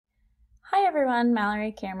everyone,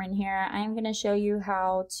 Mallory Cameron here. I'm going to show you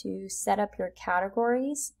how to set up your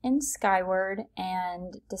categories in Skyward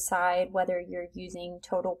and decide whether you're using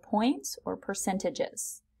total points or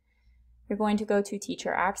percentages. You're going to go to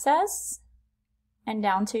Teacher Access and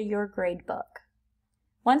down to your gradebook.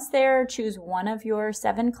 Once there, choose one of your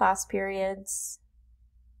 7 class periods.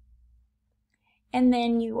 And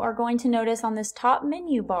then you are going to notice on this top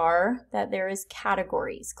menu bar that there is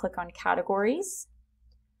categories. Click on Categories.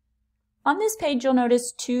 On this page, you'll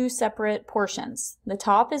notice 2 separate portions. The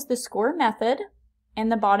top is the score method,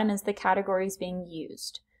 and the bottom is the categories being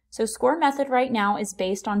used. So score method right now is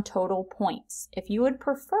based on total points. If you would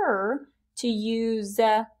prefer to use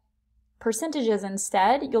percentages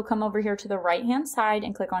instead, you'll come over here to the right-hand side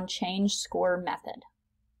and click on Change Score Method.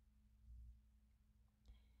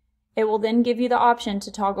 It will then give you the option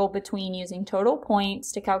to toggle between using total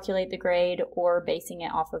points to calculate the grade or basing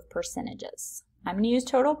it off of percentages. I'm going to use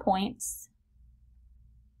total points.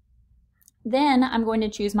 Then I'm going to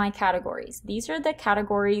choose my categories. These are the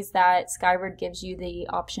categories that Skyward gives you the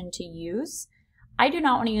option to use. I do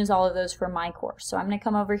not want to use all of those for my course, so I'm going to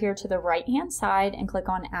come over here to the right-hand side and click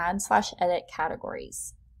on Add/Edit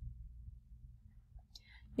Categories.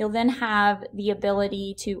 You'll then have the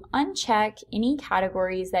ability to uncheck any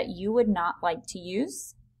categories that you would not like to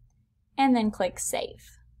use, and then click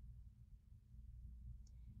Save.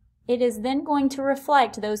 It is then going to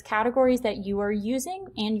reflect those categories that you are using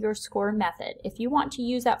and your score method. If you want to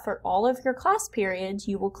use that for all of your class periods,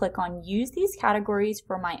 you will click on Use these categories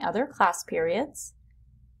for my other class periods,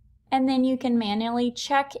 and then you can manually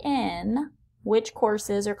check in which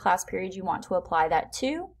courses or class periods you want to apply that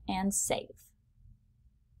to and save.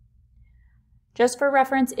 Just for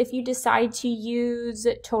reference, if you decide to use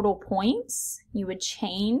total points, you would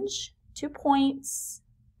change to percentages,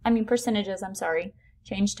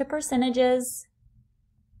 change to percentages,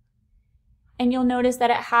 and you'll notice that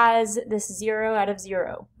it has this 0 out of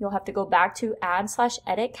 0. You'll have to go back to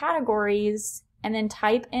Add/Edit Categories and then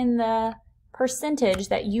type in the percentage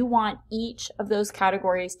that you want each of those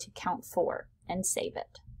categories to count for and save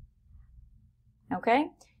it. Okay?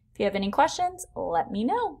 If you have any questions, let me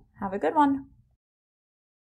know. Have a good one.